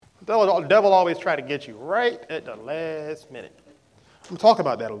The devil always try to get you right at the last minute. I'm going to talk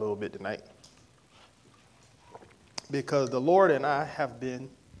about that a little bit tonight. Because the Lord and I have been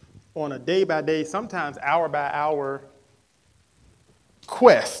on a day-by-day, sometimes hour-by-hour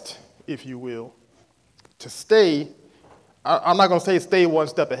quest, if you will, to stay. I'm not going to say stay one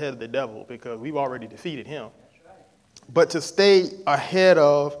step ahead of the devil because we've already defeated him. But to stay ahead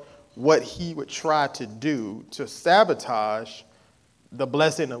of what he would try to do to sabotage the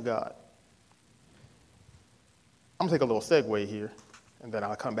blessing of God. I'm going to take a little segue here, and then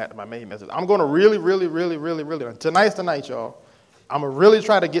I'll come back to my main message. I'm going to really, tonight's the night, y'all. I'm going to really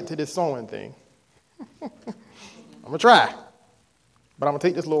try to get to this sowing thing. I'm going to try. But I'm going to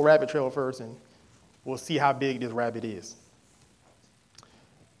take this little rabbit trail first, and we'll see how big this rabbit is.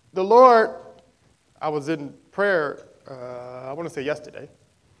 The Lord, I was in prayer, I want to say yesterday,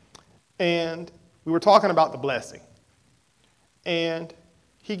 and we were talking about the blessing. And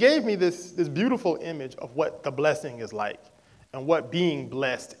he gave me this beautiful image of what the blessing is like and what being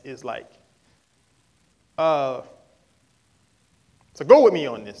blessed is like. So go with me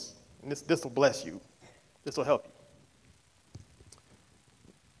on this, and this will bless you. This will help you.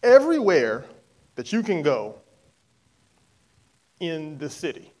 Everywhere that you can go in the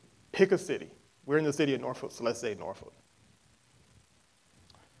city, pick a city. We're in the city of Norfolk, so let's say Norfolk.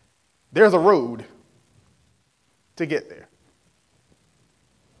 There's a road to get there.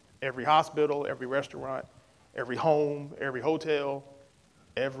 Every hospital, every restaurant, every home, every hotel,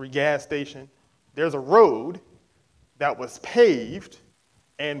 every gas station, there's a road that was paved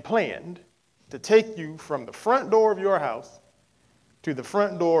and planned to take you from the front door of your house to the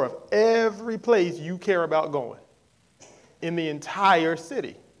front door of every place you care about going in the entire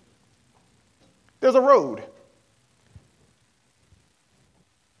city. There's a road.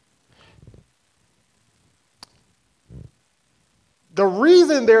 The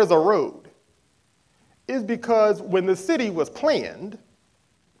reason there's a road is because when the city was planned,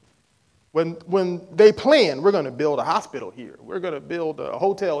 when they planned, we're going to build a hospital here, we're going to build a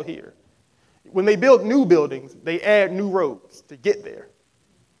hotel here. When they build new buildings, they add new roads to get there.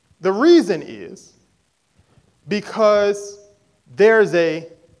 The reason is because there's a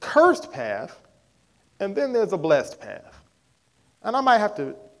cursed path and then there's a blessed path. And I might have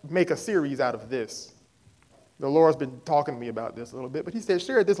to make a series out of this. The Lord's been talking to me about this a little bit, but he said,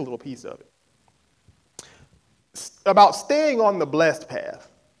 share this little piece of it. About staying on the blessed path.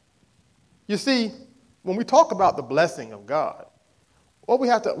 You see, when we talk about the blessing of God,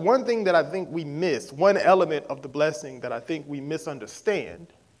 one thing that I think we miss, one element of the blessing that I think we misunderstand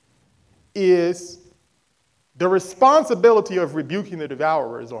is the responsibility of rebuking the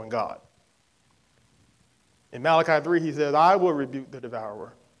devourer is on God. In Malachi 3, he says, I will rebuke the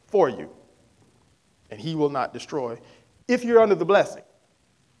devourer for you, and he will not destroy, if you're under the blessing.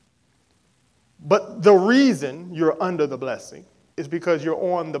 But the reason you're under the blessing is because you're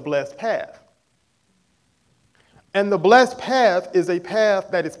on the blessed path. And the blessed path is a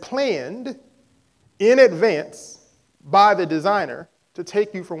path that is planned in advance by the designer to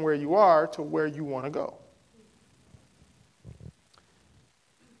take you from where you are to where you want to go.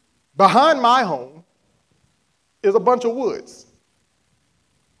 Behind my home is a bunch of woods,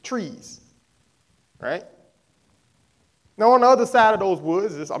 trees, right? Now, on the other side of those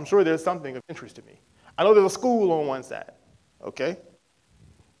woods, I'm sure there's something of interest to me. I know there's a school on one side, okay?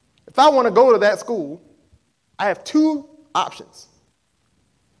 If I want to go to that school, I have two options.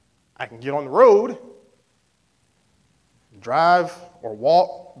 I can get on the road, drive or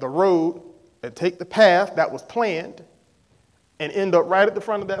walk the road and take the path that was planned and end up right at the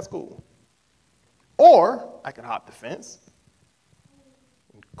front of that school. Or I can hop the fence,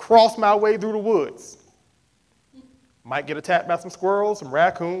 cross my way through the woods. Might get attacked by some squirrels, some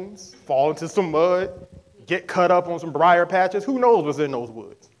raccoons, fall into some mud, get cut up on some briar patches. Who knows what's in those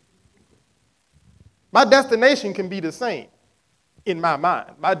woods? My destination can be the same in my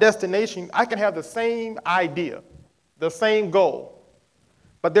mind. My destination, I can have the same idea, the same goal.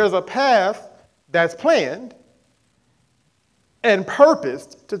 But there's a path that's planned and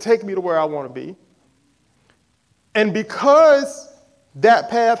purposed to take me to where I want to be. And because that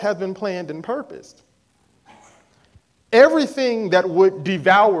path has been planned and purposed, everything that would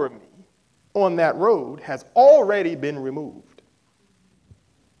devour me on that road has already been removed.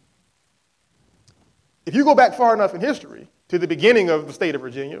 If you go back far enough in history to the beginning of the state of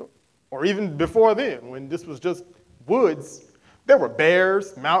Virginia, or even before then, when this was just woods, there were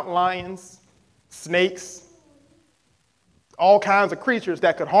bears, mountain lions, snakes, all kinds of creatures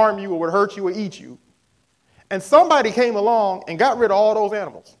that could harm you or would hurt you or eat you. And somebody came along and got rid of all those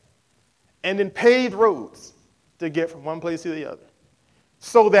animals and then paved roads to get from one place to the other.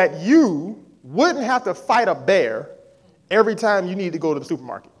 so that you wouldn't have to fight a bear every time you need to go to the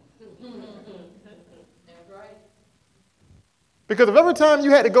supermarket. Because if every time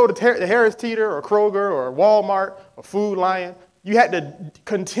you had to go to the Harris Teeter or Kroger or Walmart or Food Lion, you had to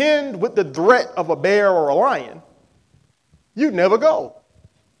contend with the threat of a bear or a lion, you'd never go.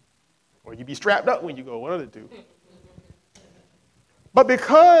 Or you'd be strapped up when you go, one of the two. But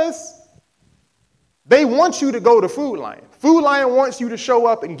because they want you to go to Food Lion, Food Lion wants you to show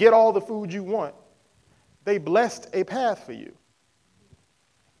up and get all the food you want, they blessed a path for you.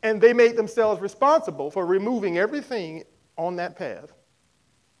 And they made themselves responsible for removing everything on that path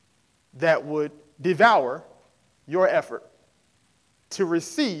that would devour your effort to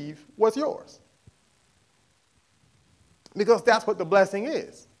receive what's yours. Because that's what the blessing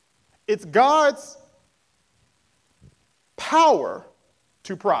is. It's God's power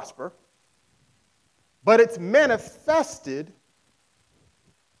to prosper, but it's manifested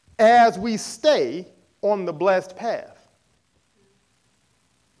as we stay on the blessed path.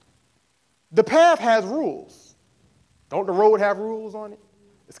 The path has rules. Don't the road have rules on it?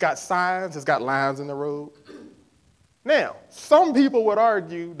 It's got signs, it's got lines in the road. Now, some people would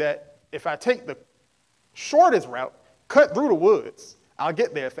argue that if I take the shortest route, cut through the woods, I'll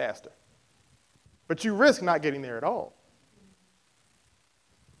get there faster. But you risk not getting there at all.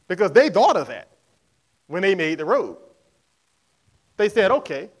 Because they thought of that when they made the road. They said,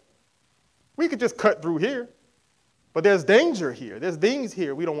 okay, we could just cut through here, but there's danger here. There's things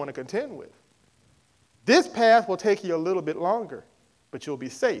here we don't want to contend with. This path will take you a little bit longer, but you'll be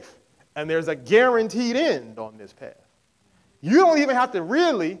safe. And there's a guaranteed end on this path. You don't even have to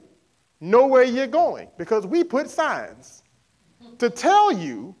really know where you're going because we put signs to tell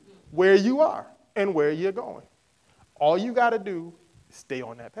you where you are and where you're going. All you got to do is stay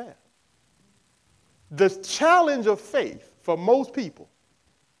on that path. The challenge of faith for most people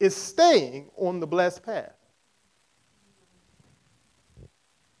is staying on the blessed path.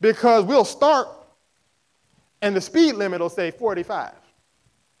 Because we'll start and the speed limit will say 45,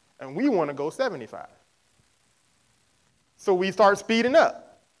 and we want to go 75. So we start speeding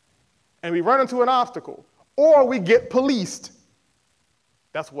up, and we run into an obstacle, or we get policed.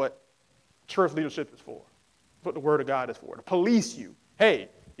 That's what church leadership is for. That's what the Word of God is for, to police you. Hey,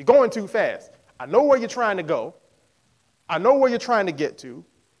 you're going too fast. I know where you're trying to go. I know where you're trying to get to,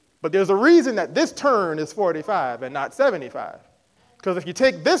 but there's a reason that this turn is 45 and not 75. Because if you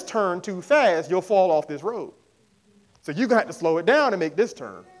take this turn too fast, you'll fall off this road. So you're going to have to slow it down to make this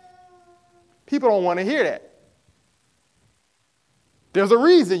turn. People don't want to hear that. There's a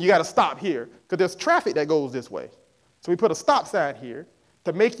reason you got to stop here, because there's traffic that goes this way. So we put a stop sign here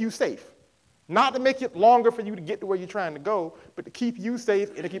to make you safe. Not to make it longer for you to get to where you're trying to go, but to keep you safe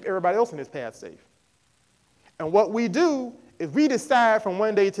and to keep everybody else in this path safe. And what we do is we decide from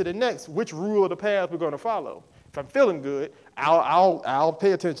one day to the next which rule of the path we're going to follow. If I'm feeling good, I'll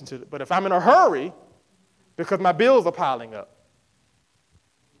pay attention to it. But if I'm in a hurry, because my bills are piling up,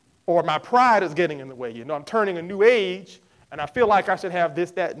 or my pride is getting in the way. I'm turning a new age, and I feel like I should have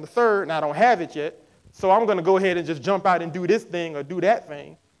this, that, and the third, and I don't have it yet, so I'm going to go ahead and just jump out and do this thing or do that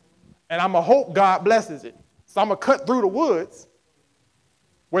thing, and I'm going to hope God blesses it. So I'm going to cut through the woods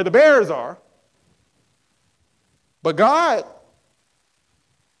where the bears are, but God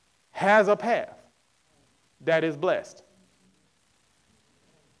has a path that is blessed.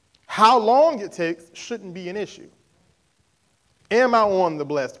 How long it takes shouldn't be an issue. Am I on the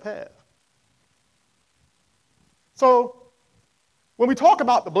blessed path? So when we talk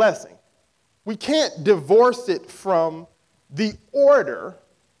about the blessing, we can't divorce it from the order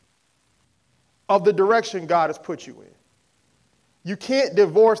of the direction God has put you in. You can't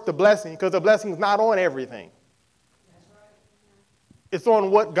divorce the blessing because the blessing is not on everything. It's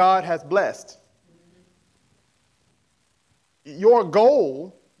on what God has blessed. Your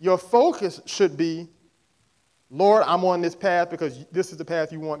goal, your focus should be, Lord, I'm on this path because this is the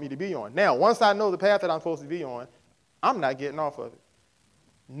path you want me to be on. Now, once I know the path that I'm supposed to be on, I'm not getting off of it.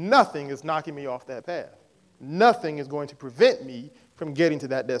 Nothing is knocking me off that path. Nothing is going to prevent me from getting to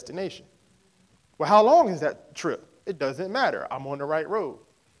that destination. Well, how long is that trip? It doesn't matter. I'm on the right road.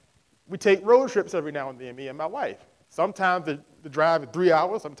 We take road trips every now and then, me and my wife. Sometimes the drive is 3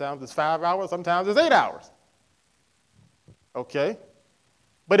 hours, sometimes it's 5 hours, sometimes it's 8 hours. Okay?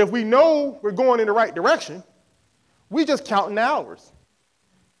 But if we know we're going in the right direction, we just counting the hours.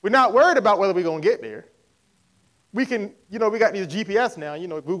 We're not worried about whether we're going to get there. We can, we got these GPS now,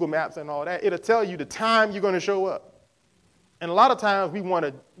 Google Maps and all that. It'll tell you the time you're going to show up. And a lot of times we want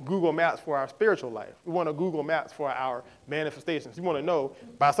to Google Maps for our spiritual life. We want to Google Maps for our manifestations. We want to know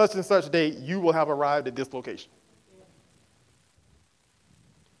by such and such date you will have arrived at this location.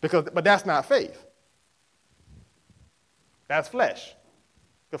 But that's not faith. That's flesh.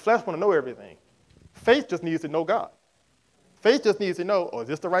 The flesh want to know everything. Faith just needs to know God. Faith just needs to know, oh, is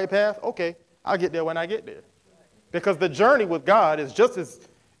this the right path? Okay, I'll get there when I get there. Because the journey with God is just as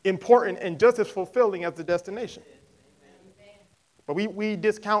important and just as fulfilling as the destination. But we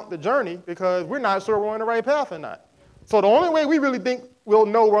discount the journey because we're not sure we're on the right path or not. So the only way we really think we'll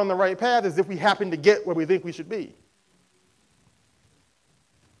know we're on the right path is if we happen to get where we think we should be.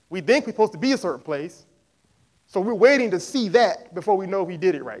 We think we're supposed to be a certain place, so we're waiting to see that before we know we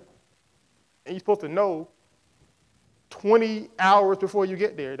did it right. And you're supposed to know 20 hours before you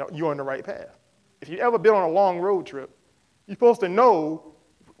get there that you're on the right path. If you've ever been on a long road trip, you're supposed to know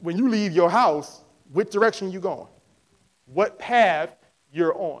when you leave your house which direction you're going, what path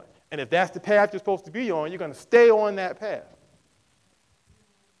you're on. And if that's the path you're supposed to be on, you're going to stay on that path.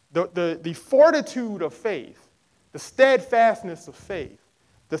 The fortitude of faith, the steadfastness of faith,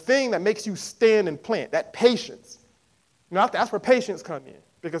 the thing that makes you stand and plant, that patience. That's where patience comes in.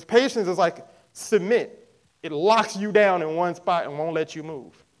 Because patience is like cement. It locks you down in one spot and won't let you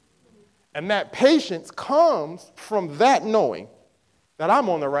move. And that patience comes from that knowing that I'm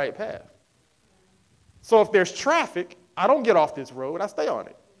on the right path. So if there's traffic, I don't get off this road, I stay on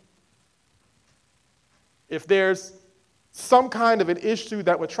it. If there's some kind of an issue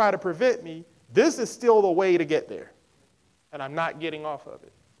that would try to prevent me, this is still the way to get there. And I'm not getting off of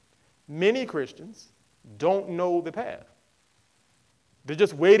it. Many Christians don't know the path. They're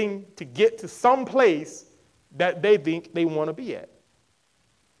just waiting to get to some place that they think they want to be at.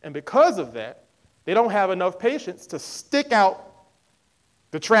 And because of that, they don't have enough patience to stick out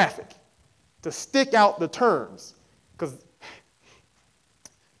the traffic, to stick out the turns. Because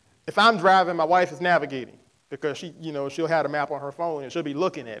if I'm driving, my wife is navigating because she'll have a map on her phone and she'll be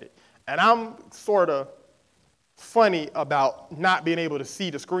looking at it. And I'm sort of funny about not being able to see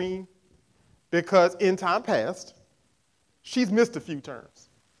the screen because in time past, she's missed a few turns.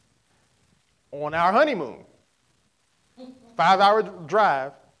 On our honeymoon, 5-hour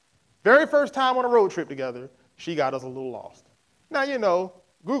drive, very first time on a road trip together, she got us a little lost. Now,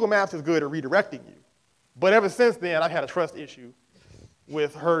 Google Maps is good at redirecting you. But ever since then, I've had a trust issue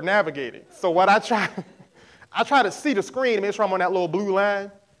with her navigating. So what I try to see the screen to make sure I'm on that little blue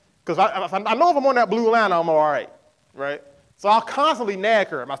line. Because I know if I'm on that blue line, I'm all right? So I'll constantly nag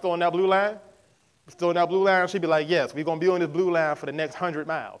her. Am I still on that blue line? Still on that blue line? She'd be like, yes, we're going to be on this blue line for the next 100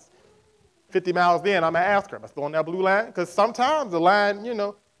 miles. 50 miles in, I'm going to ask her, am I still on that blue line? Because sometimes the line,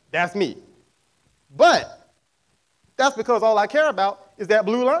 that's me. But that's because all I care about is that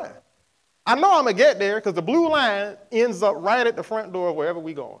blue line. I know I'm going to get there because the blue line ends up right at the front door of wherever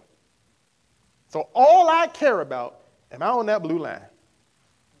we're going. So all I care about, am I on that blue line?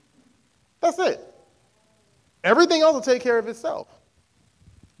 That's it. Everything else will take care of itself.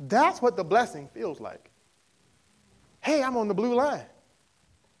 That's what the blessing feels like. Hey, I'm on the blue line.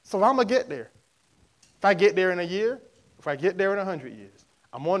 So I'm going to get there. If I get there in a year, if I get there in 100 years,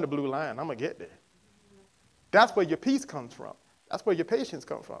 I'm on the blue line. I'm going to get there. That's where your peace comes from. That's where your patience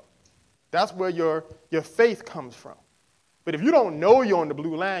comes from. That's where your faith comes from. But if you don't know you're on the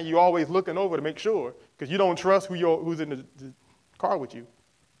blue line, you're always looking over to make sure because you don't trust who's in the car with you,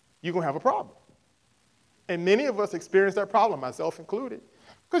 you're going to have a problem. And many of us experience that problem, myself included,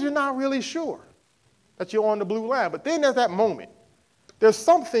 because you're not really sure that you're on the blue line. But then there's that moment. There's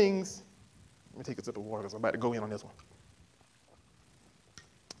some things, let me take a sip of water because I'm about to go in on this one.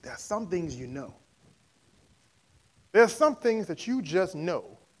 There are some things you know. There's some things that you just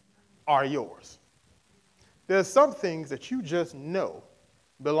know are yours. There's some things that you just know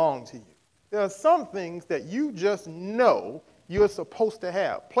belong to you. There are some things that you just know you're supposed to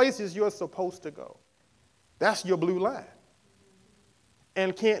have, places you're supposed to go. That's your blue line.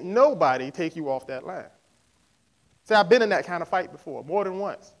 And can't nobody take you off that line. See, I've been in that kind of fight before, more than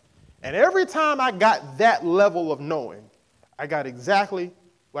once. And every time I got that level of knowing, I got exactly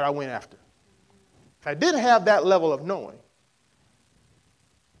what I went after. If I didn't have that level of knowing,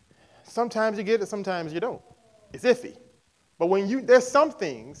 sometimes you get it, sometimes you don't. It's iffy. But there's some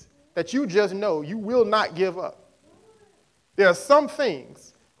things that you just know you will not give up. There are some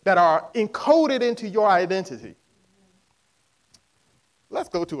things that are encoded into your identity. Let's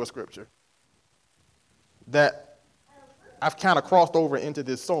go to a scripture that I've kind of crossed over into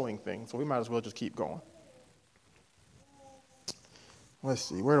this sowing thing, so we might as well just keep going. Let's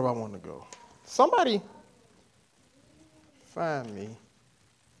see, where do I want to go? Somebody find me,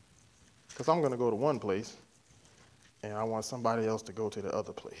 because I'm going to go to one place, and I want somebody else to go to the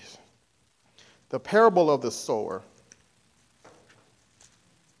other place. The parable of the sower.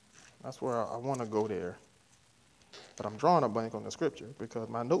 That's where I want to go there. But I'm drawing a blank on the scripture because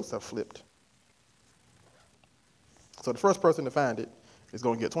my notes have flipped. So the first person to find it is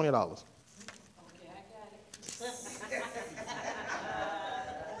going to get $20. Okay, I got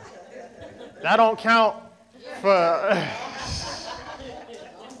it. That don't count for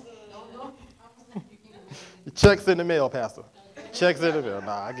checks in the mail, Pastor. Checks in the mail.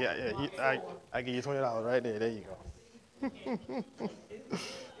 Nah, I give you $20 right there. There you go.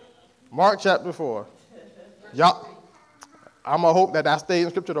 Mark chapter 4. Y'all, I'm going to hope that I stay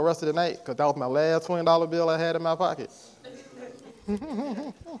in scripture the rest of the night because that was my last $20 bill I had in my pocket.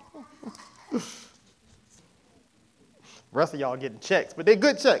 Rest of y'all getting checks, but they're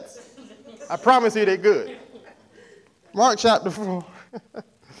good checks. I promise you they're good. Mark chapter 4.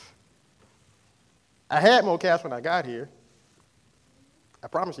 I had more cash when I got here. I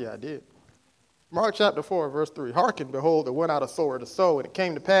promise you I did. Mark chapter 4, verse 3. Hearken, behold, there went out a sower to sow, and it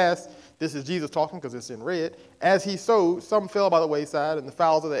came to pass, this is Jesus talking because it's in red, as he sowed, some fell by the wayside, and the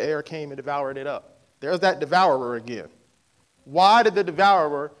fowls of the air came and devoured it up. There's that devourer again. Why did the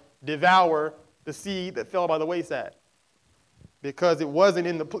devourer devour the seed that fell by the wayside? Because it wasn't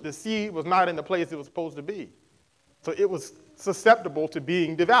in the seed was not in the place it was supposed to be. So it was susceptible to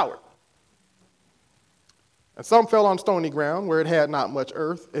being devoured. And some fell on stony ground where it had not much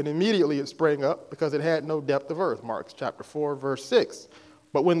earth, and immediately it sprang up because it had no depth of earth. Mark chapter 4, verse 6.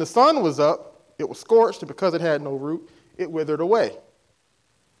 But when the sun was up, it was scorched, and because it had no root, it withered away.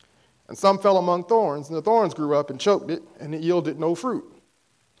 And some fell among thorns, and the thorns grew up and choked it, and it yielded no fruit.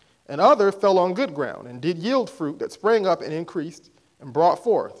 And others fell on good ground, and did yield fruit that sprang up and increased, and brought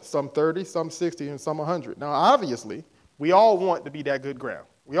forth, some 30, some 60, and some 100. Now, obviously, we all want to be that good ground.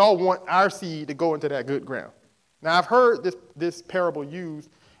 We all want our seed to go into that good ground. Now, I've heard this parable used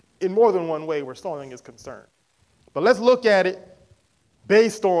in more than one way where sowing is concerned. But let's look at it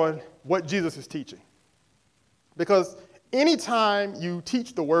based on what Jesus is teaching. Because anytime you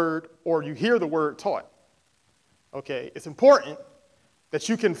teach the word or you hear the word taught, okay, it's important that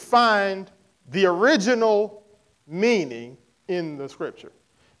you can find the original meaning in the scripture.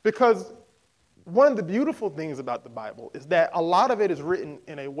 Because one of the beautiful things about the Bible is that a lot of it is written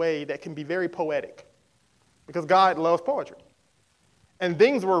in a way that can be very poetic. Because God loves poetry. And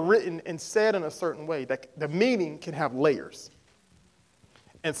things were written and said in a certain way that the meaning can have layers.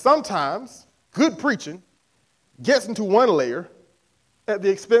 And sometimes good preaching gets into one layer at the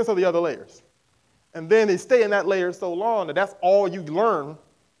expense of the other layers. And then they stay in that layer so long that that's all you learn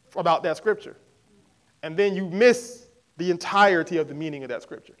about that scripture. And then you miss the entirety of the meaning of that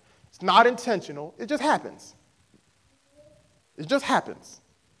scripture. It's not intentional. It just happens. It just happens.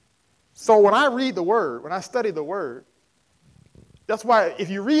 So when I read the word, when I study the word, that's why if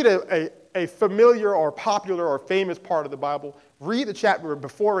you read a familiar or popular or famous part of the Bible, read the chapter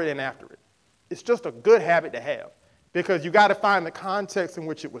before it and after it. It's just a good habit to have because you got to find the context in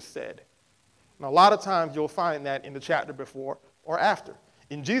which it was said. And a lot of times you'll find that in the chapter before or after.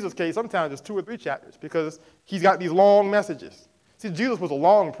 In Jesus' case, sometimes it's 2 or 3 chapters because he's got these long messages. See, Jesus was a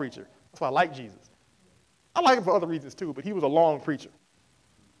long preacher. That's why I like Jesus. I like him for other reasons too, but he was a long preacher.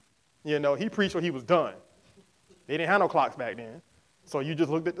 You know, he preached when he was done. They didn't have no clocks back then, so you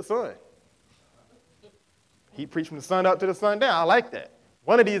just looked at the sun. He preached from the sun up to the sun down. I like that.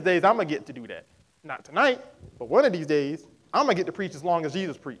 One of these days, I'm going to get to do that. Not tonight, but one of these days, I'm going to get to preach as long as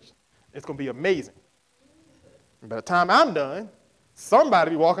Jesus preached. It's going to be amazing. And by the time I'm done, somebody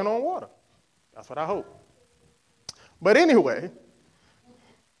will be walking on water. That's what I hope. But anyway,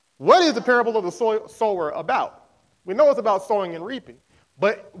 what is the parable of the sower about? We know it's about sowing and reaping.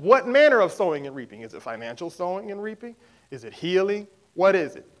 But what manner of sowing and reaping? Is it financial sowing and reaping? Is it healing? What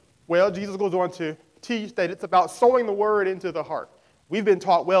is it? Well, Jesus goes on to teach that it's about sowing the word into the heart. We've been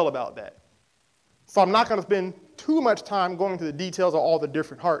taught well about that. So I'm not going to spend too much time going into the details of all the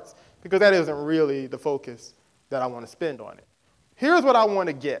different hearts because that isn't really the focus that I want to spend on it. Here's what I want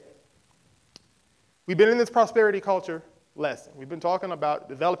to get. We've been in this prosperity culture lesson. We've been talking about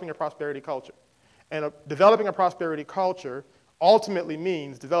developing a prosperity culture. And developing a prosperity culture ultimately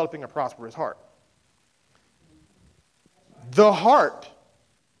means developing a prosperous heart. The heart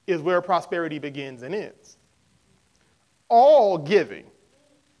is where prosperity begins and ends. All giving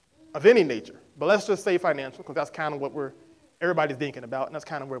of any nature, but let's just say financial, because that's kind of what everybody's thinking about, and that's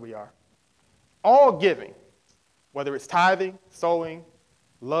kind of where we are. All giving, whether it's tithing, sowing,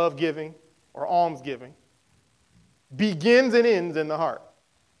 love giving, or alms giving, begins and ends in the heart.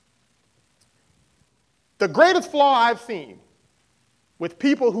 The greatest flaw I've seen with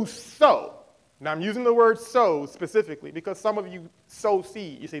people who sow, now I'm using the word sow specifically because some of you sow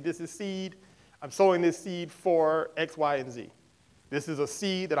seed. You say, this is seed. I'm sowing this seed for X, Y, and Z. This is a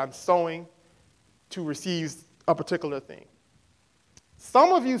seed that I'm sowing to receive a particular thing.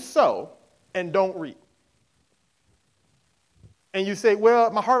 Some of you sow and don't reap. And you say,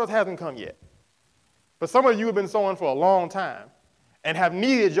 well, my harvest hasn't come yet. But some of you have been sowing for a long time and have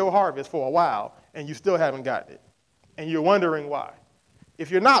needed your harvest for a while, and you still haven't gotten it. And you're wondering why.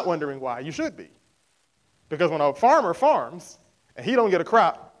 If you're not wondering why, you should be. Because when a farmer farms and he don't get a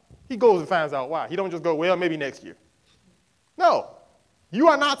crop, he goes and finds out why. He don't just go, well, maybe next year. No, you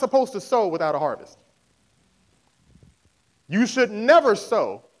are not supposed to sow without a harvest. You should never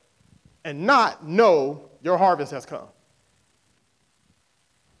sow and not know your harvest has come.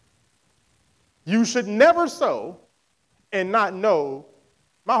 You should never sow and not know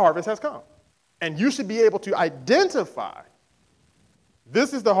my harvest has come. And you should be able to identify,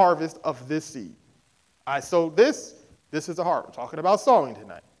 this is the harvest of this seed. I sowed this, this is the harvest. I'm talking about sowing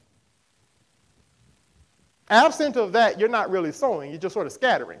tonight. Absent of that, you're not really sowing, you're just sort of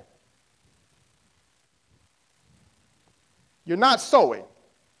scattering. You're not sowing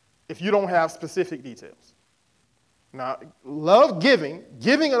if you don't have specific details. Now, love giving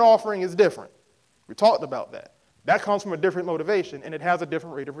an offering is different. We talked about that. That comes from a different motivation, and it has a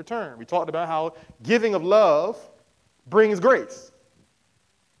different rate of return. We talked about how giving of love brings grace.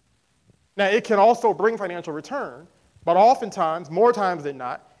 Now, it can also bring financial return, but oftentimes, more times than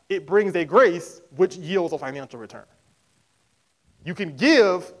not, it brings a grace which yields a financial return. You can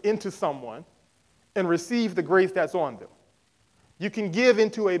give into someone and receive the grace that's on them. You can give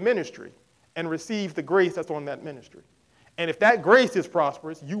into a ministry and receive the grace that's on that ministry. And if that grace is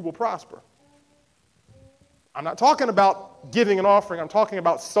prosperous, you will prosper. I'm not talking about giving an offering. I'm talking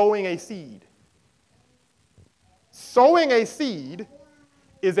about sowing a seed. Sowing a seed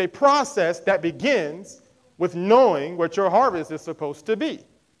is a process that begins with knowing what your harvest is supposed to be.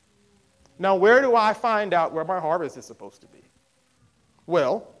 Now, where do I find out where my harvest is supposed to be?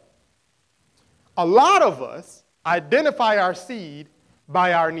 Well, a lot of us identify our seed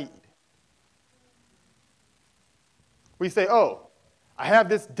by our need. We say, oh, I have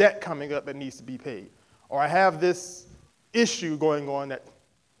this debt coming up that needs to be paid. Or I have this issue going on that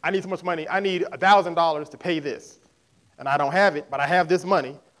I need so much money. I need $1,000 to pay this. And I don't have it, but I have this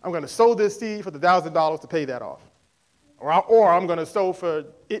money. I'm going to sow this seed for the $1,000 to pay that off. Or I'm going to sow for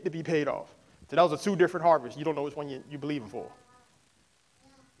it to be paid off. So those are two different harvests. You don't know which one you believe in for.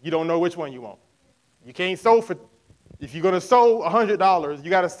 You don't know which one you want. You can't sow for, if you're going to sow $100, you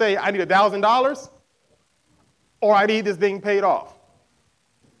got to say, I need $1,000 or I need this thing paid off.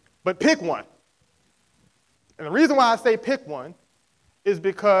 But pick one. And the reason why I say pick one is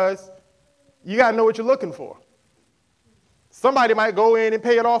because you got to know what you're looking for. Somebody might go in and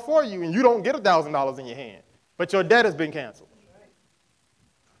pay it off for you, and you don't get $1,000 in your hand, but your debt has been canceled.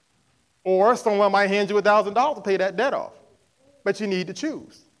 Or someone might hand you $1,000 to pay that debt off, but you need to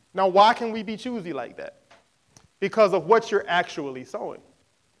choose. Now, why can we be choosy like that? Because of what you're actually sowing.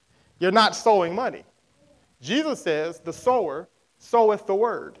 You're not sowing money. Jesus says, the sower soweth the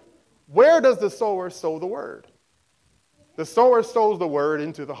word. Where does the sower sow the word? The sower sows the word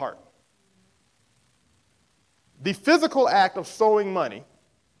into the heart. The physical act of sowing money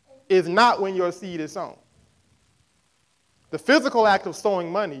is not when your seed is sown. The physical act of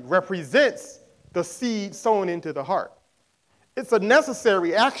sowing money represents the seed sown into the heart. It's a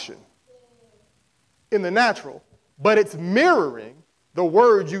necessary action in the natural, but it's mirroring the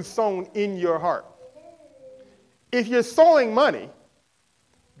word you've sown in your heart. If you're sowing money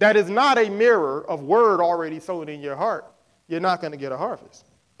that is not a mirror of word already sown in your heart, you're not going to get a harvest,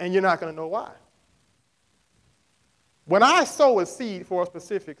 and you're not going to know why. When I sow a seed for a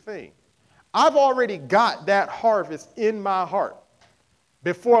specific thing, I've already got that harvest in my heart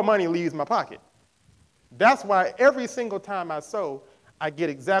before money leaves my pocket. That's why every single time I sow, I get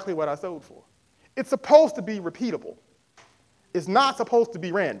exactly what I sowed for. It's supposed to be repeatable. It's not supposed to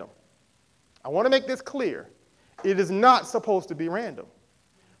be random. I want to make this clear. It is not supposed to be random.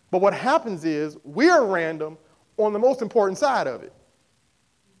 But what happens is we're random on the most important side of it.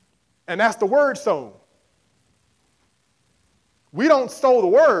 And that's the word sown. We don't sow the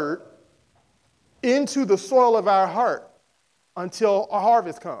word into the soil of our heart until a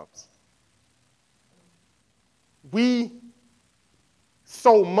harvest comes. We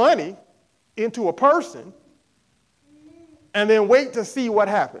sow money into a person and then wait to see what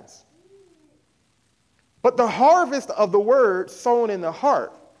happens. But the harvest of the word sown in the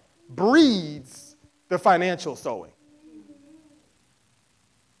heart breeds the financial sowing.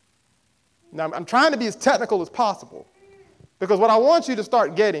 Now, I'm trying to be as technical as possible because what I want you to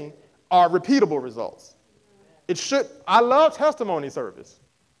start getting are repeatable results. I love testimony service.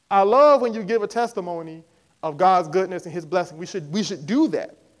 I love when you give a testimony of God's goodness and his blessing. We should do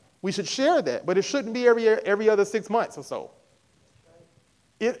that. We should share that, but it shouldn't be every other 6 months or so.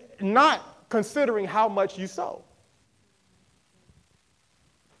 Not considering how much you sow.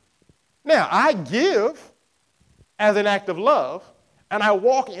 Now, I give as an act of love, and I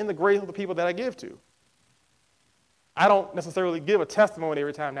walk in the grace of the people that I give to. I don't necessarily give a testimony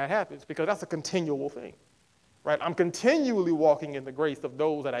every time that happens because that's a continual thing, right? I'm continually walking in the grace of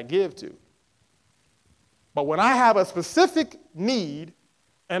those that I give to. But when I have a specific need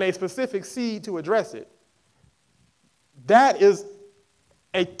and a specific seed to address it, that is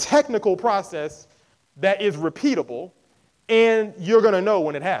a technical process that is repeatable, and you're going to know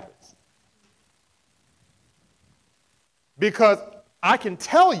when it happens. Because I can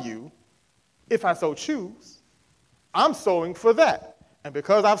tell you, if I so choose, I'm sowing for that. And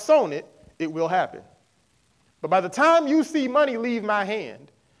because I've sown it, it will happen. But by the time you see money leave my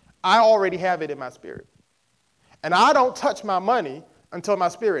hand, I already have it in my spirit. And I don't touch my money until my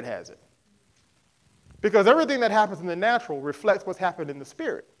spirit has it. Because everything that happens in the natural reflects what's happened in the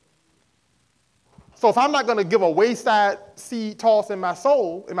spirit. So if I'm not going to give a wayside seed toss in my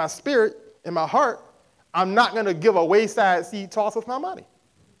soul, in my spirit, in my heart, I'm not going to give a wayside seed toss with my money.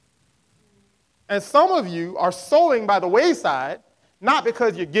 And some of you are sowing by the wayside, not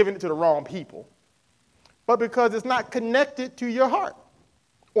because you're giving it to the wrong people, but because it's not connected to your heart.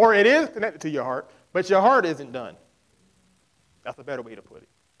 Or it is connected to your heart, but your heart isn't done. That's a better way to put it,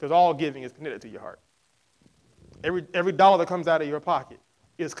 because all giving is connected to your heart. Every dollar that comes out of your pocket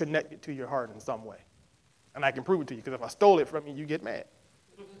is connected to your heart in some way. And I can prove it to you, because if I stole it from you, you get mad.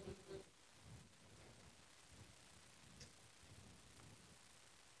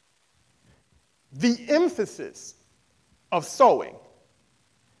 The emphasis of sowing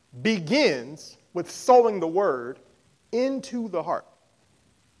begins with sowing the word into the heart.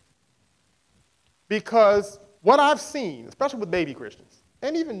 Because what I've seen, especially with baby Christians,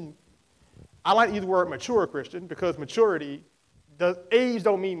 and even, I like to use the word mature Christian, because age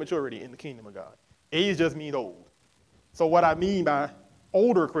don't mean maturity in the kingdom of God. Age just means old. So what I mean by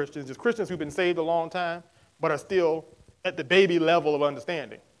older Christians is Christians who've been saved a long time, but are still at the baby level of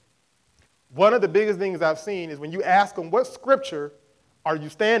understanding. One of the biggest things I've seen is when you ask them, what scripture are you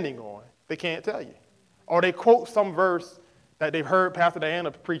standing on? They can't tell you. Or they quote some verse that they've heard Pastor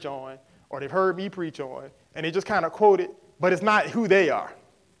Diana preach on, or they've heard me preach on, and they just kind of quote it, but it's not who they are.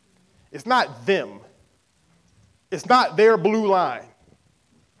 It's not them. It's not their blue line.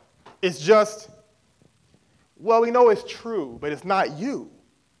 It's just, well, we know it's true, but it's not you.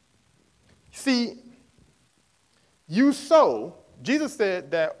 See, you sow. Jesus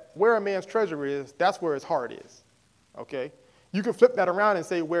said that where a man's treasure is, that's where his heart is, okay? You can flip that around and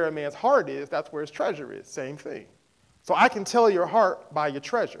say where a man's heart is, that's where his treasure is, same thing. So I can tell your heart by your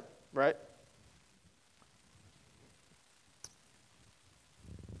treasure, right?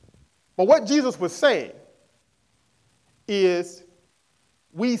 But what Jesus was saying is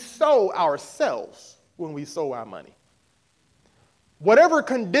we sow ourselves when we sow our money. Whatever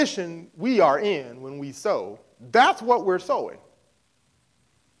condition we are in when we sow, that's what we're sowing.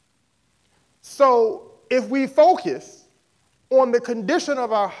 So if we focus on the condition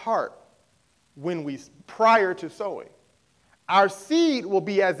of our heart prior to sowing, our seed will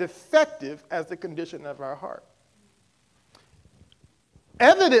be as effective as the condition of our heart.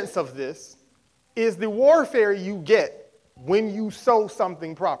 Evidence of this is the warfare you get when you sow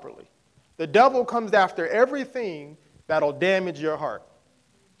something properly. The devil comes after everything that'll damage your heart.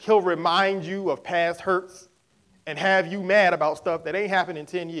 He'll remind you of past hurts and have you mad about stuff that ain't happened in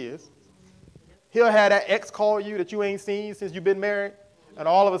 10 years. He'll have that ex call you that you ain't seen since you've been married, and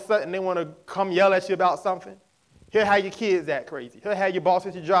all of a sudden they want to come yell at you about something. He'll have your kids act crazy. He'll have your boss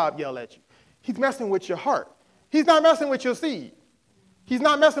at your job yell at you. He's messing with your heart. He's not messing with your seed. He's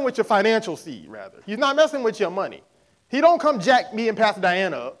not messing with your financial seed, rather. He's not messing with your money. He don't come jack me and Pastor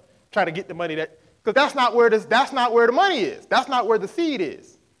Diana up, try to get the money because that's not where the money is. That's not where the seed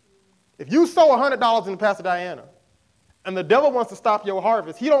is. If you sow $100 into Pastor Diana, and the devil wants to stop your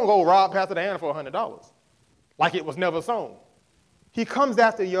harvest, he don't go rob Pastor Diana for $100 like it was never sown. He comes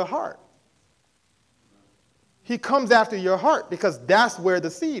after your heart. He comes after your heart because that's where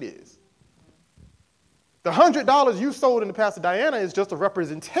the seed is. The $100 you sold into Pastor Diana is just a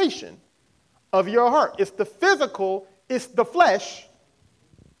representation of your heart. It's the physical, it's the flesh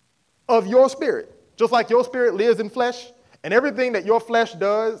of your spirit. Just like your spirit lives in flesh, and everything that your flesh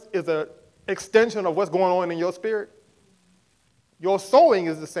does is an extension of what's going on in your spirit. Your sowing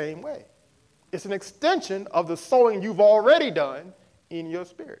is the same way. It's an extension of the sowing you've already done in your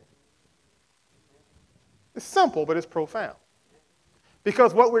spirit. It's simple, but it's profound.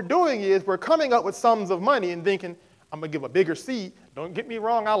 Because what we're doing is we're coming up with sums of money and thinking, I'm going to give a bigger seed. Don't get me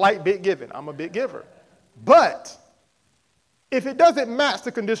wrong, I like big giving. I'm a big giver. But if it doesn't match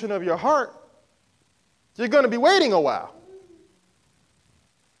the condition of your heart, you're going to be waiting a while.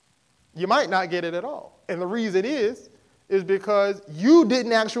 You might not get it at all. And the reason is because you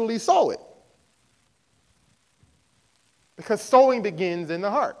didn't actually sow it. Because sowing begins in the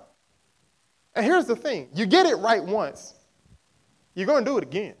heart. And here's the thing. You get it right once, you're going to do it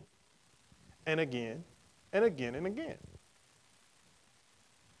again and again and again and again.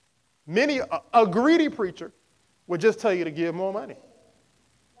 A greedy preacher would just tell you to give more money.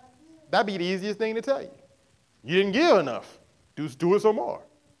 That'd be the easiest thing to tell you. You didn't give enough. Do it some more.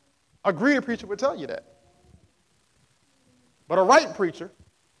 A greedy preacher would tell you that. But a right preacher,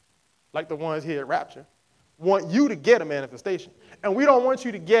 like the ones here at Rapture, want you to get a manifestation. And we don't want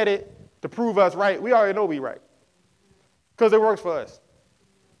you to get it to prove us right. We already know we're right. Because it works for us.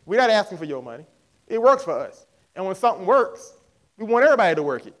 We're not asking for your money. It works for us. And when something works, we want everybody to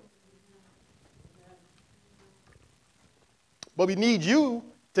work it. But we need you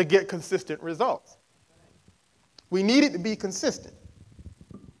to get consistent results. We need it to be consistent.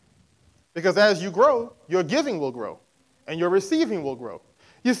 Because as you grow, your giving will grow, and your receiving will grow.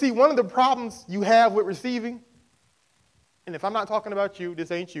 You see, one of the problems you have with receiving, and if I'm not talking about you,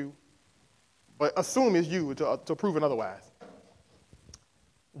 this ain't you, but assume it's you to prove it otherwise.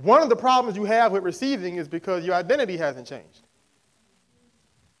 One of the problems you have with receiving is because your identity hasn't changed.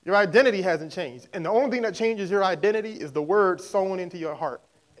 Your identity hasn't changed. And the only thing that changes your identity is the word sown into your heart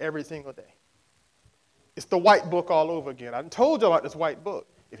every single day. It's the white book all over again. I told you about this white book.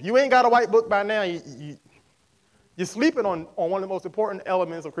 If you ain't got a white book by now, you're sleeping on one of the most important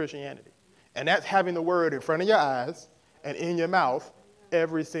elements of Christianity. And that's having the word in front of your eyes and in your mouth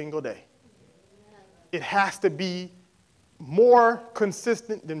every single day. It has to be more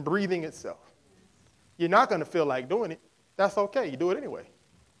consistent than breathing itself. You're not going to feel like doing it. That's okay. You do it anyway.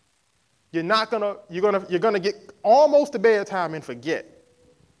 You're gonna get almost to bedtime and forget.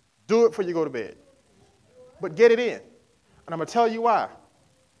 Do it before you go to bed. But get it in. And I'm going to tell you why.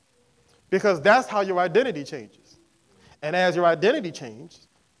 Because that's how your identity changes. And as your identity changes,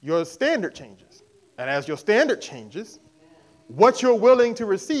 your standard changes. And as your standard changes, what you're willing to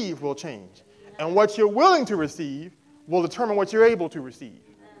receive will change. And what you're willing to receive will determine what you're able to receive.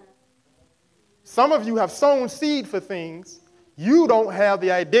 Some of you have sown seed for things you don't have the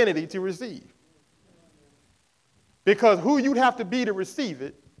identity to receive. Because who you'd have to be to receive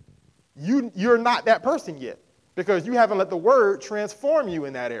it, you're not that person yet. Because you haven't let the word transform you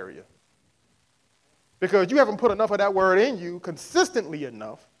in that area. Because you haven't put enough of that word in you consistently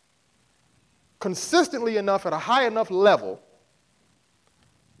enough at a high enough level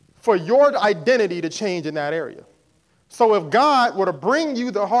for your identity to change in that area. So if God were to bring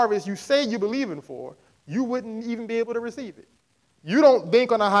you the harvest you say you believe in for, you wouldn't even be able to receive it. You don't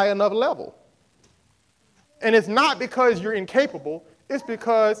think on a high enough level. And it's not because you're incapable, it's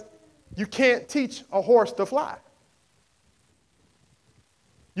because you can't teach a horse to fly.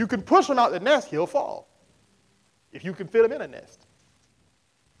 You can push him out the nest, he'll fall. If you can fit him in a nest.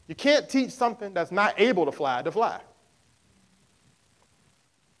 You can't teach something that's not able to fly to fly.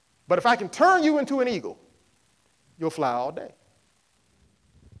 But if I can turn you into an eagle, you'll fly all day.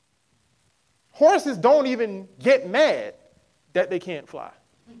 Horses don't even get mad that they can't fly.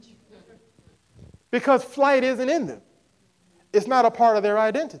 Because flight isn't in them. It's not a part of their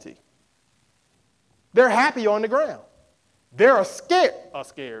identity. They're happy on the ground. They're scared.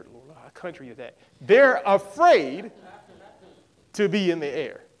 What country is that? They're afraid to be in the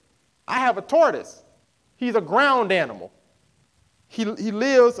air. I have a tortoise. He's a ground animal. He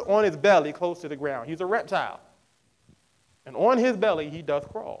lives on his belly close to the ground. He's a reptile. And on his belly, he doth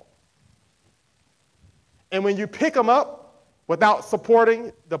crawl. And when you pick him up without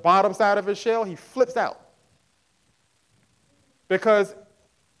supporting the bottom side of his shell, he flips out. Because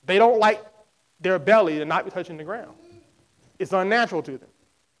they don't like their belly to not be touching the ground. It's unnatural to them.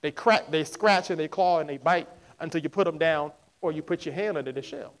 They crack, they scratch, and they claw, and they bite until you put them down or you put your hand under the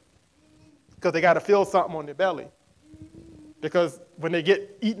shell. Because they got to feel something on their belly. Because when they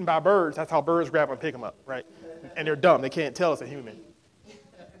get eaten by birds, that's how birds grab them and pick them up, right? And they're dumb. They can't tell it's a human.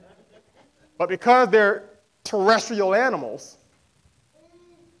 But because they're terrestrial animals,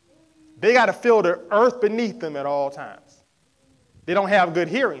 they got to feel the earth beneath them at all times. They don't have good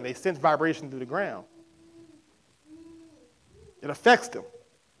hearing. They sense vibration through the ground. It affects them.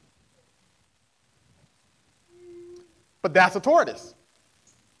 But that's a tortoise.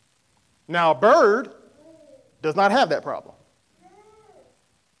 Now, a bird does not have that problem.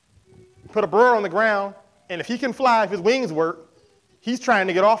 Put a bird on the ground, and if he can fly, if his wings work, he's trying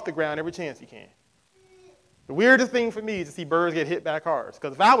to get off the ground every chance he can. The weirdest thing for me is to see birds get hit by cars.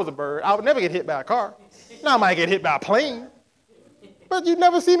 Because if I was a bird, I would never get hit by a car. Now I might get hit by a plane. But you'd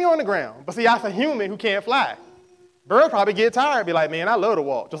never see me on the ground. But see, I'm a human who can't fly. Birds probably get tired and be like, man, I love to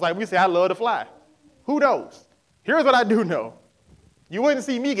walk. Just like we say, I love to fly. Who knows? Here's what I do know. You wouldn't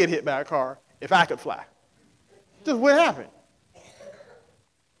see me get hit by a car if I could fly. Just wouldn't happen.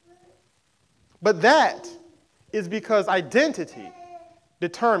 But that is because identity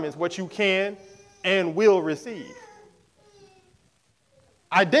determines what you can and will receive.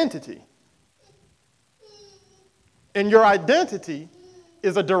 Identity. And your identity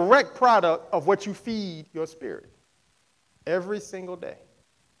is a direct product of what you feed your spirit every single day,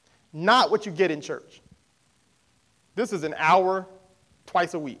 not what you get in church. This is an hour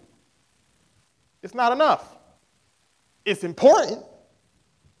twice a week. It's not enough. It's important.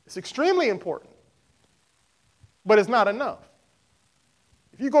 It's extremely important. But it's not enough.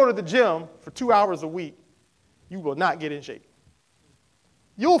 If you go to the gym for 2 hours a week, you will not get in shape.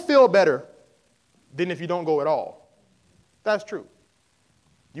 You'll feel better than if you don't go at all. That's true.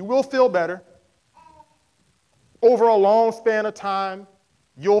 You will feel better. Over a long span of time,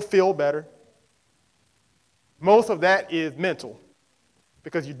 you'll feel better. Most of that is mental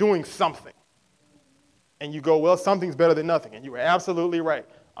because you're doing something. And you go, well, something's better than nothing. And you were absolutely right.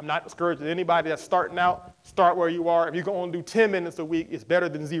 I'm not discouraging anybody that's starting out. Start where you are. If you can only do 10 minutes a week, it's better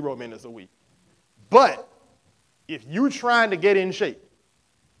than 0 minutes a week. But if you're trying to get in shape,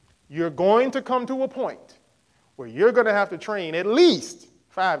 you're going to come to a point where you're going to have to train at least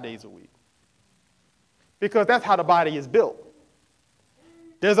 5 days a week. Because that's how the body is built.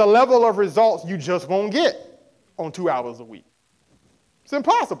 There's a level of results you just won't get on 2 hours a week. It's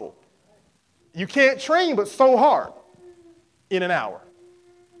impossible. You can't train but so hard in an hour.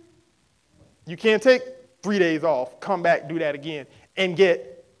 You can't take 3 days off, come back, do that again, and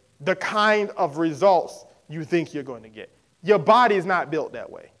get the kind of results you think you're going to get. Your body is not built that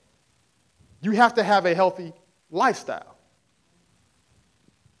way. You have to have a healthy lifestyle.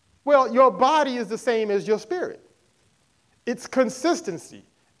 Well, your body is the same as your spirit. It's consistency.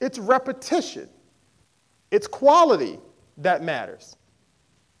 It's repetition. It's quality that matters.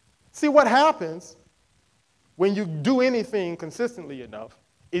 See, what happens when you do anything consistently enough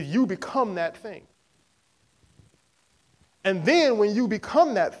is you become that thing. And then when you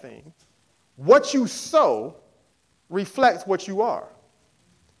become that thing, what you sow reflects what you are.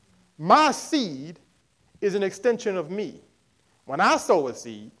 My seed is an extension of me. When I sow a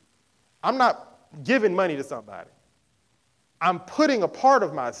seed, I'm not giving money to somebody. I'm putting a part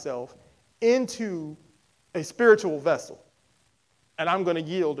of myself into a spiritual vessel, and I'm going to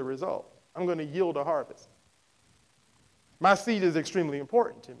yield a result. I'm going to yield a harvest. My seed is extremely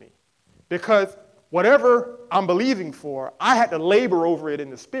important to me because whatever I'm believing for, I had to labor over it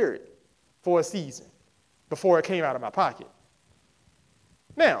in the spirit for a season before it came out of my pocket.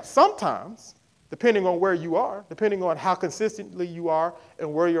 Now, sometimes, depending on where you are, depending on how consistently you are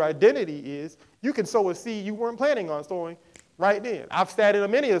and where your identity is, you can sow a seed you weren't planning on sowing right then. I've sat in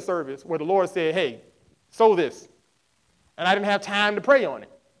many a service where the Lord said, hey, sow this. And I didn't have time to pray on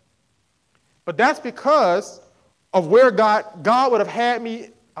it. But that's because of where God would have had me.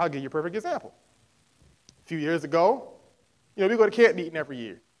 I'll give you a perfect example. A few years ago, we go to camp meeting every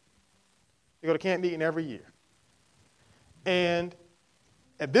year. We go to camp meeting every year. And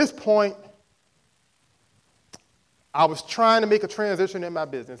at this point, I was trying to make a transition in my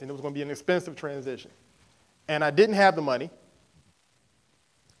business, and it was going to be an expensive transition. And I didn't have the money.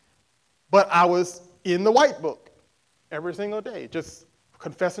 But I was in the white book every single day, just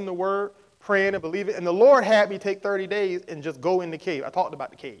confessing the word, praying and believing. And the Lord had me take 30 days and just go in the cave. I talked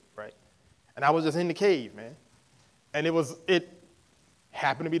about the cave, right? And I was just in the cave, man. And it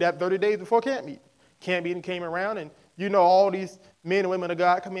happened to be that 30 days before camp meeting. Camp meeting came around, and all these men and women of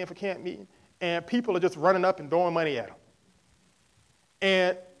God come in for camp meeting, and people are just running up and throwing money at them.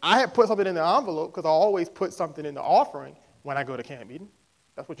 And I had put something in the envelope because I always put something in the offering when I go to camp meeting.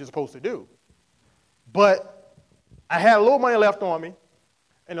 That's what you're supposed to do. But I had a little money left on me,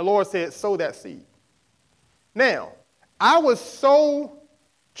 and the Lord said, sow that seed. Now, I was so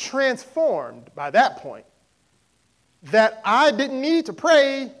transformed by that point that I didn't need to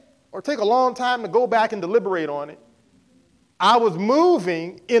pray or take a long time to go back and deliberate on it. I was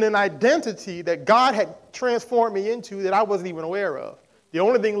moving in an identity that God had transformed me into that I wasn't even aware of. The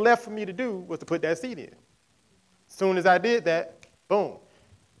only thing left for me to do was to put that seed in. As soon as I did that, boom.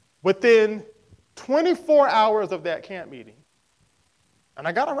 Within 24 hours of that camp meeting, and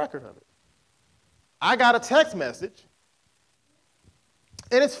I got a record of it, I got a text message.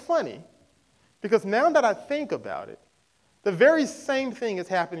 And it's funny because now that I think about it, the very same thing is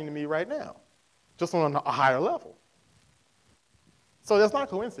happening to me right now. just on a higher level. So that's not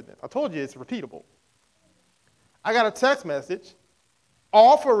coincidence. I told you it's repeatable. I got a text message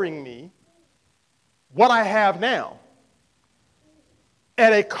offering me what I have now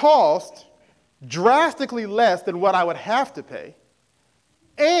at a cost drastically less than what I would have to pay.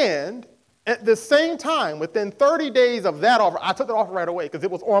 And at the same time, within 30 days of that offer, I took the offer right away because it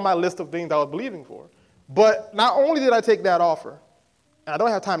was on my list of things I was believing for. But not only did I take that offer, and I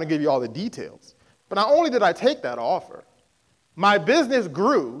don't have time to give you all the details, but not only did I take that offer, my business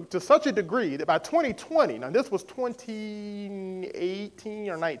grew to such a degree that by 2020, now this was 2018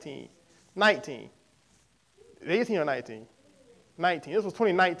 or 19? 19. 18 or 19? 19. This was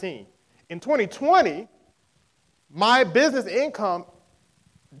 2019. In 2020, my business income,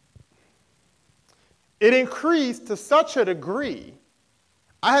 it increased to such a degree.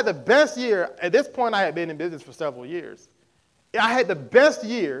 I had the best year. At this point, I had been in business for several years. I had the best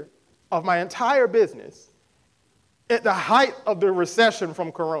year of my entire business at the height of the recession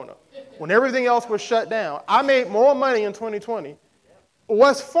from Corona. When everything else was shut down, I made more money in 2020.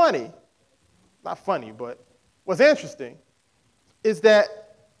 What's funny, not funny, but what's interesting is that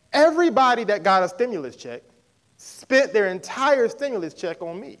everybody that got a stimulus check spent their entire stimulus check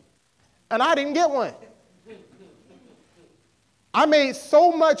on me, and I didn't get one. I made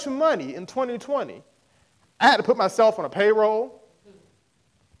so much money in 2020, I had to put myself on a payroll.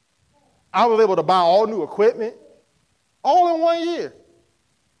 I was able to buy all new equipment, all in 1 year.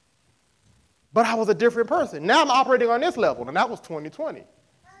 But I was a different person. Now I'm operating on this level, and that was 2020.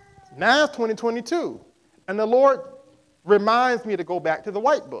 Now it's 2022, and the Lord reminds me to go back to the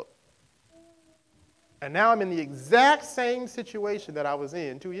white book. And now I'm in the exact same situation that I was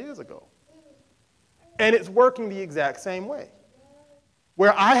in 2 years ago. And it's working the exact same way,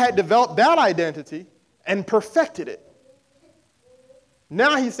 where I had developed that identity and perfected it.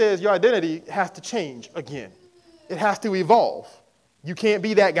 Now he says your identity has to change again. It has to evolve. You can't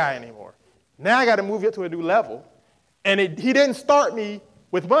be that guy anymore. Now I got to move it to a new level. And he didn't start me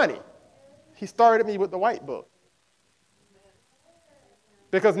with money. He started me with the white book.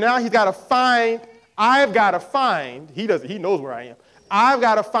 Because now I've got to find, he knows where I am. I've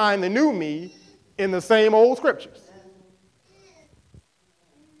got to find the new me in the same old scriptures.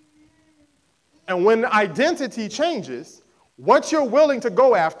 And when identity changes, what you're willing to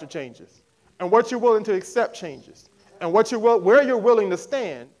go after changes. And what you're willing to accept changes. And where you're willing to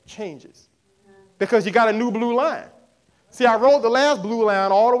stand changes. Because you got a new blue line. See, I rode the last blue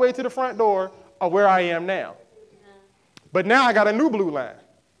line all the way to the front door of where I am now. But now I got a new blue line.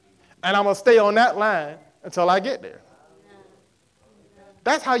 And I'm going to stay on that line until I get there.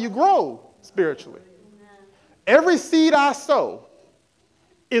 That's how you grow spiritually. Every seed I sow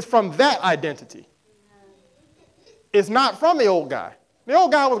is from that identity. It's not from the old guy. The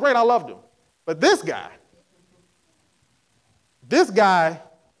old guy was great. I loved him. But this guy,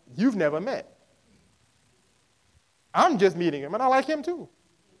 you've never met. I'm just meeting him, and I like him too.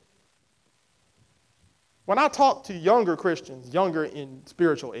 When I talk to younger Christians, younger in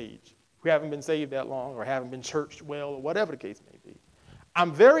spiritual age, who haven't been saved that long or haven't been churched well or whatever the case may be,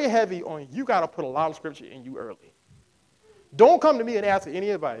 I'm very heavy on you got to put a lot of scripture in you early. Don't come to me and ask for any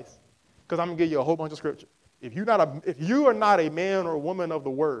advice, because I'm going to give you a whole bunch of scripture. If you are not a man or woman of the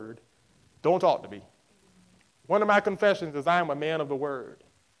word, don't talk to me. One of my confessions is I am a man of the word.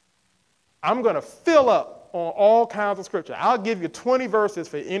 I'm going to fill up on all kinds of scripture. I'll give you 20 verses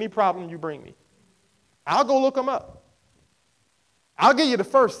for any problem you bring me. I'll go look them up. I'll give you the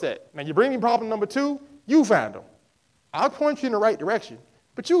first set. Now, you bring me problem number 2, you find them. I'll point you in the right direction,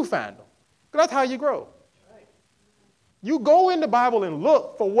 but you find them. Because that's how you grow. You go in the Bible and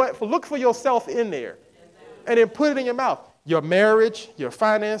look for yourself in there, and then put it in your mouth. Your marriage, your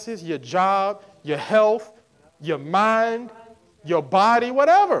finances, your job, your health, your mind, your body,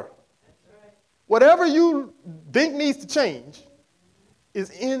 whatever. Whatever you think needs to change is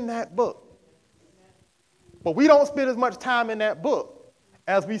in that book. But we don't spend as much time in that book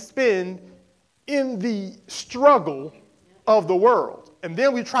as we spend in the struggle of the world. And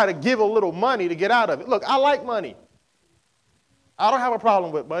then we try to give a little money to get out of it. Look, I like money. I don't have a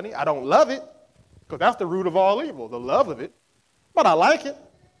problem with money. I don't love it, because that's the root of all evil, the love of it. But I like it.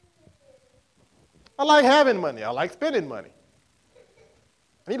 I like having money. I like spending money.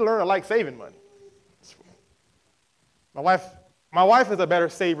 I need to learn to like saving money. My wife is a better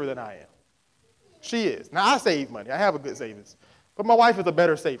saver than I am. She is. Now, I save money. I have a good savings. But my wife is a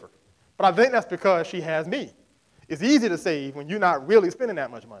better saver. But I think that's because she has me. It's easy to save when you're not really spending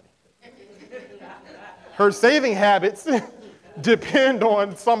that much money. Her saving habits depend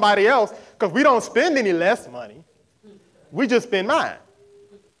on somebody else, because we don't spend any less money. We just spend mine.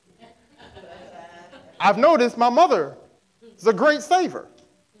 I've noticed my mother is a great saver,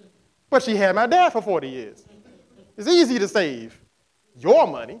 but she had my dad for 40 years. It's easy to save your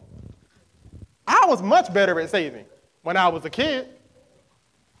money. I was much better at saving when I was a kid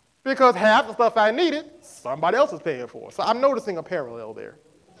because half the stuff I needed, somebody else was paying for. So I'm noticing a parallel there,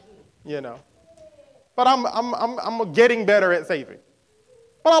 you know. But I'm getting better at saving.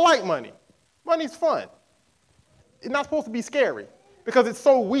 But I like money. Money's fun. It's not supposed to be scary because it's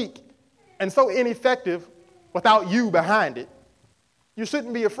so weak and so ineffective without you behind it. You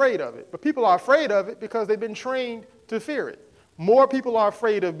shouldn't be afraid of it. But people are afraid of it because they've been trained to fear it. More people are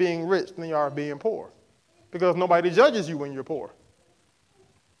afraid of being rich than they are of being poor because nobody judges you when you're poor.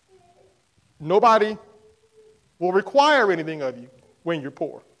 Nobody will require anything of you when you're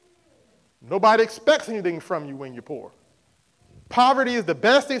poor. Nobody expects anything from you when you're poor. Poverty is the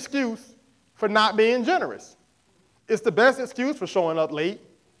best excuse for not being generous. It's the best excuse for showing up late.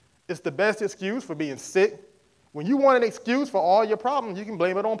 It's the best excuse for being sick. When you want an excuse for all your problems, you can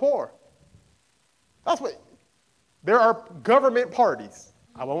blame it on poor. There are government parties,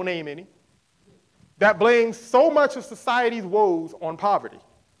 I won't name any, that blame so much of society's woes on poverty.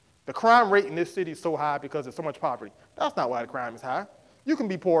 The crime rate in this city is so high because there's so much poverty. That's not why the crime is high. You can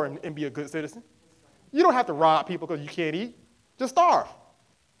be poor and be a good citizen. You don't have to rob people because you can't eat. Just starve.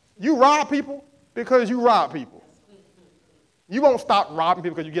 You rob people because you rob people. You won't stop robbing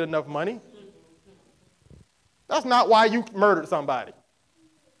people because you get enough money. That's not why you murdered somebody.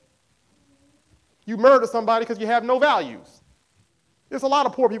 You murdered somebody because you have no values. There's a lot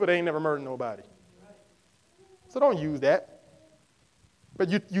of poor people that ain't never murdered nobody. So don't use that. But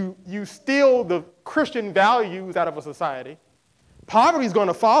you steal the Christian values out of a society. Poverty is going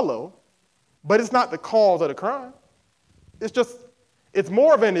to follow, but it's not the cause of the crime. It's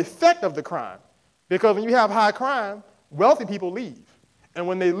more of an effect of the crime. Because when you have high crime, wealthy people leave. And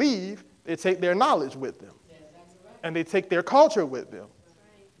when they leave, they take their knowledge with them. And they take their culture with them.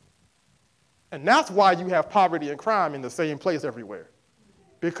 And that's why you have poverty and crime in the same place everywhere.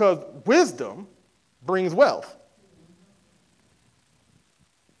 Because wisdom brings wealth.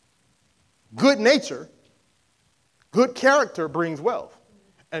 Good nature, good character brings wealth.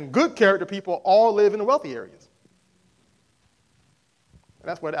 And good character people all live in the wealthy areas. And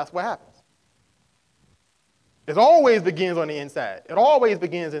that's what happens. It always begins on the inside. It always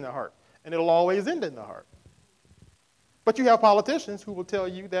begins in the heart. And it'll always end in the heart. But you have politicians who will tell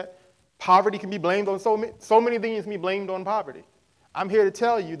you that poverty can be blamed on so many things can be blamed on poverty. I'm here to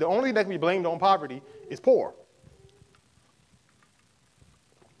tell you the only thing that can be blamed on poverty is poor.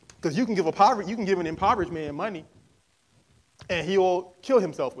 Because you can give an impoverished man money and he'll kill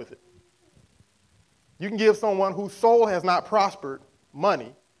himself with it. You can give someone whose soul has not prospered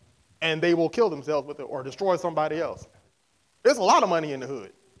money and they will kill themselves with it or destroy somebody else. There's a lot of money in the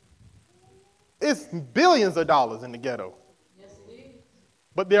hood. It's billions of dollars in the ghetto. Yes, it is.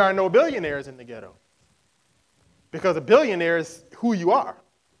 But there are no billionaires in the ghetto. Because a billionaire is who you are.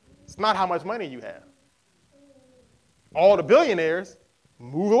 It's not how much money you have. All the billionaires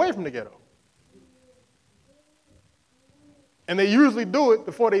move away from the ghetto. And they usually do it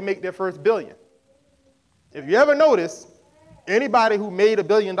before they make their first billion. If you ever notice, anybody who made $1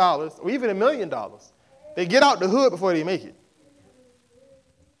 billion or even $1 million, they get out the hood before they make it.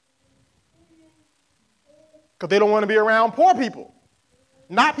 Because they don't want to be around poor people.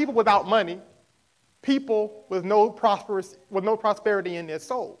 Not people without money, people with no prosperity in their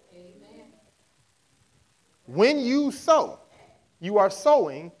soul. Amen. When you sow, you are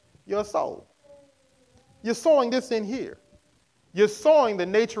sowing your soul. You're sowing this in here. You're sowing the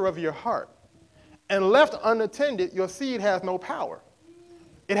nature of your heart. And left unattended, your seed has no power.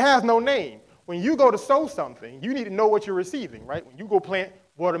 It has no name. When you go to sow something, you need to know what you're receiving, right? When you go plant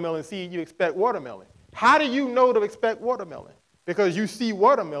watermelon seed, you expect watermelon. How do you know to expect watermelon? Because you see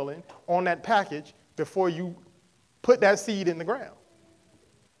watermelon on that package before you put that seed in the ground.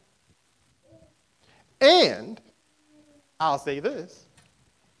 And I'll say this.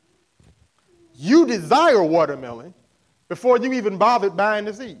 You desire watermelon before you even bothered buying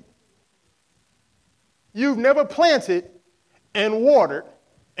the seed. You've never planted and watered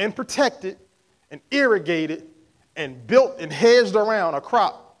and protected and irrigated and built and hedged around a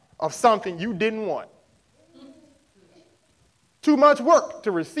crop of something you didn't want. Too much work to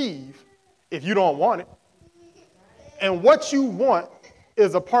receive if you don't want it. And what you want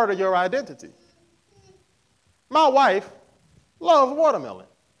is a part of your identity. My wife loves watermelon.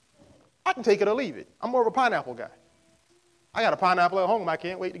 I can take it or leave it. I'm more of a pineapple guy. I got a pineapple at home. I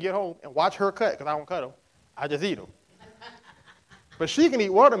can't wait to get home and watch her cut because I don't cut them. I just eat them. But she can eat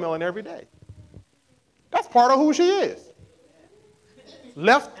watermelon every day. That's part of who she is.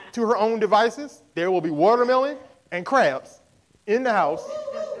 Left to her own devices, there will be watermelon and crabs in the house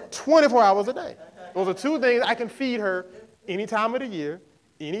 24 hours a day. Those are two things I can feed her any time of the year,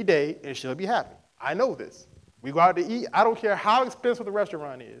 any day, and she'll be happy. I know this. We go out to eat. I don't care how expensive the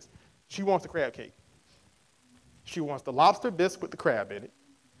restaurant is. She wants the crab cake. She wants the lobster bisque with the crab in it.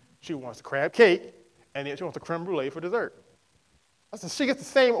 She wants the crab cake, and then she wants the creme brulee for dessert. She gets the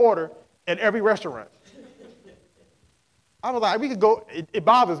same order at every restaurant. I was like, we could go. It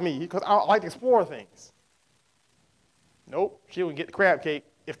bothers me because I like to explore things. Nope, she would get the crab cake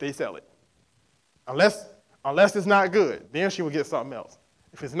if they sell it. Unless it's not good, then she will get something else.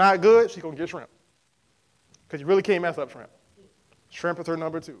 If it's not good, she's going to get shrimp. Because you really can't mess up shrimp. Shrimp is her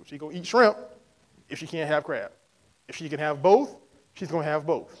number 2. She's going to eat shrimp if she can't have crab. If she can have both, she's going to have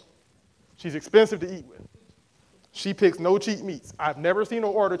both. She's expensive to eat with. She picks no cheap meats. I've never seen her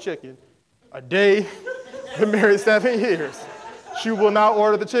order chicken a day. Been married 7 years. She will not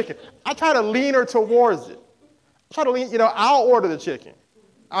order the chicken. I try to lean her towards it. I'll order the chicken.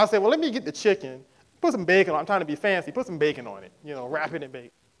 I'll say, well, let me get the chicken. Put some bacon on it. I'm trying to be fancy. Put some bacon on it. Wrap it in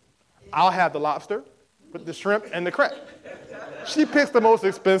bacon. I'll have the lobster with the shrimp and the crab. She picks the most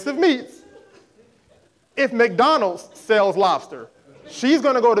expensive meats. If McDonald's sells lobster, she's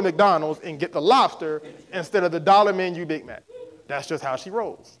going to go to McDonald's and get the lobster instead of the dollar menu Big Mac. That's just how she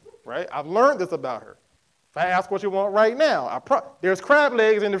rolls, right? I've learned this about her. If I ask what you want right now, there's crab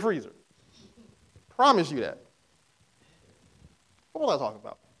legs in the freezer. Promise you that. What was I talking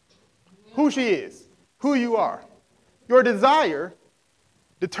about? Who she is, who you are. Your desire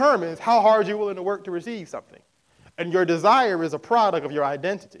determines how hard you're willing to work to receive something. And your desire is a product of your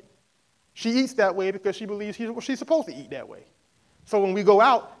identity. She eats that way because she believes she's supposed to eat that way. So when we go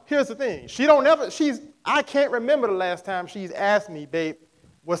out, here's the thing. I can't remember the last time she's asked me, babe,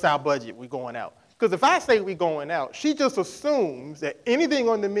 what's our budget? We going out. Because if I say we going out, she just assumes that anything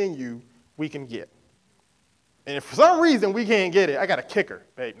on the menu we can get. And if for some reason we can't get it, I got to kick her,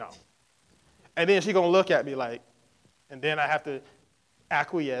 babe, no. And then she's going to look at me like, and then I have to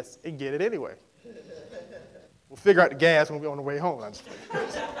acquiesce and get it anyway. We'll figure out the gas when we're on the way home.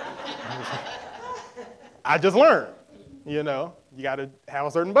 I just learned, you got to have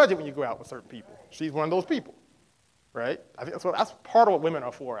a certain budget when you go out with certain people. She's one of those people, right? I think that's part of what women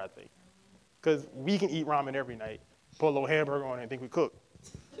are for, I think. Because we can eat ramen every night, put a little hamburger on it and think we cook,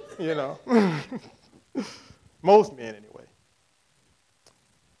 Most men, anyway.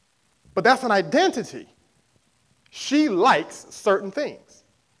 But that's an identity. She likes certain things.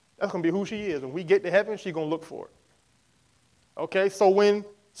 That's going to be who she is. When we get to heaven, she's going to look for it. Okay, so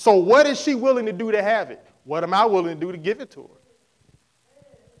what is she willing to do to have it? What am I willing to do to give it to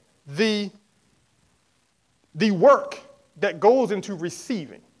her? The work that goes into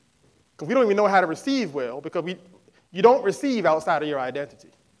receiving. Because we don't even know how to receive well, because you don't receive outside of your identity.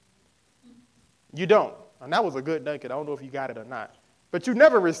 You don't. And that was a good nugget. I don't know if you got it or not. But you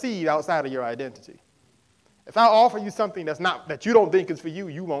never receive outside of your identity. If I offer you something that you don't think is for you,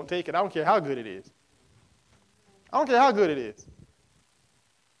 you won't take it. I don't care how good it is. I don't care how good it is.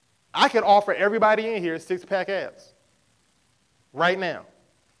 I could offer everybody in here 6-pack abs right now.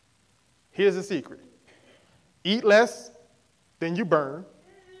 Here's the secret. Eat less than you burn.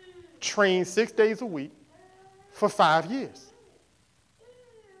 Train 6 days a week for 5 years.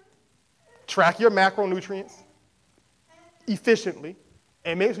 Track your macronutrients efficiently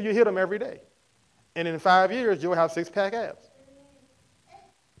and make sure you hit them every day. And in 5 years, you'll have 6-pack abs.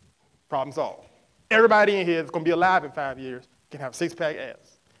 Problem solved. Everybody in here that's going to be alive in 5 years can have 6-pack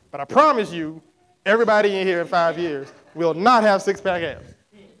abs. But I promise you, everybody in here in 5 years will not have 6-pack abs.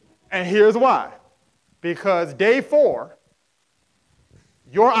 And here's why. Because day 4,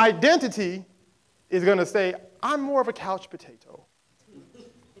 your identity is going to say, I'm more of a couch potato.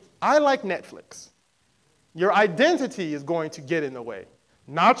 I like Netflix. Your identity is going to get in the way,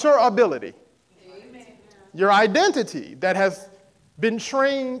 not your ability. Amen. Your identity that has been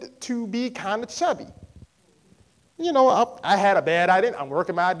trained to be kind of chubby. I had a bad identity. I'm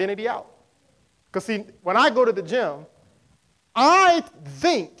working my identity out. Because see, when I go to the gym, I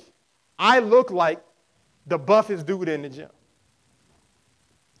think I look like the buffest dude in the gym.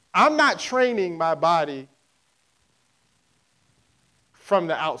 I'm not training my body from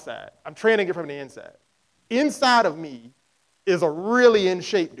the outside. I'm training it from the inside. Inside of me is a really in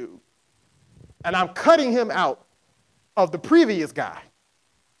shape dude. And I'm cutting him out of the previous guy.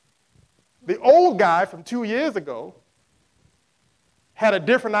 The old guy from 2 years ago had a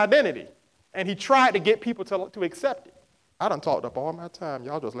different identity. And he tried to get people to accept it. I done talked up all my time.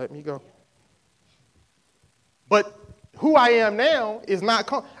 Y'all just let me go. But who I am now is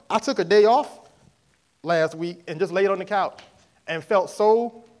not. I took a day off last week and just laid on the couch and felt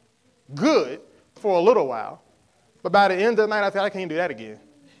so good for a little while. But by the end of the night, I said, I can't do that again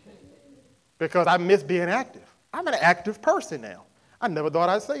because I miss being active. I'm an active person now. I never thought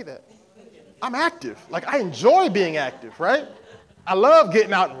I'd say that. I'm active. Like, I enjoy being active, right? I love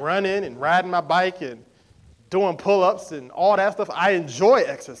getting out and running and riding my bike and doing pull-ups and all that stuff. I enjoy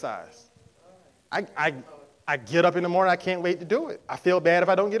exercise. I get up in the morning, I can't wait to do it. I feel bad if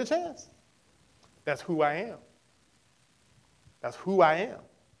I don't get a chance. That's who I am. That's who I am.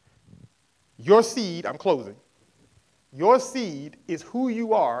 Your seed, I'm closing. Your seed is who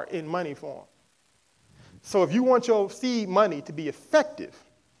you are in money form. So if you want your seed money to be effective,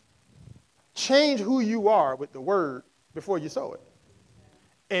 change who you are with the word before you sow it.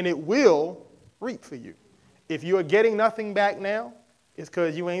 And it will reap for you. If you are getting nothing back now, it's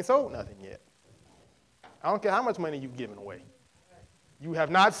because you ain't sold nothing yet. I don't care how much money you've given away. You have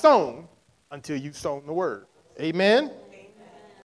not sown until you've sown the word. Amen?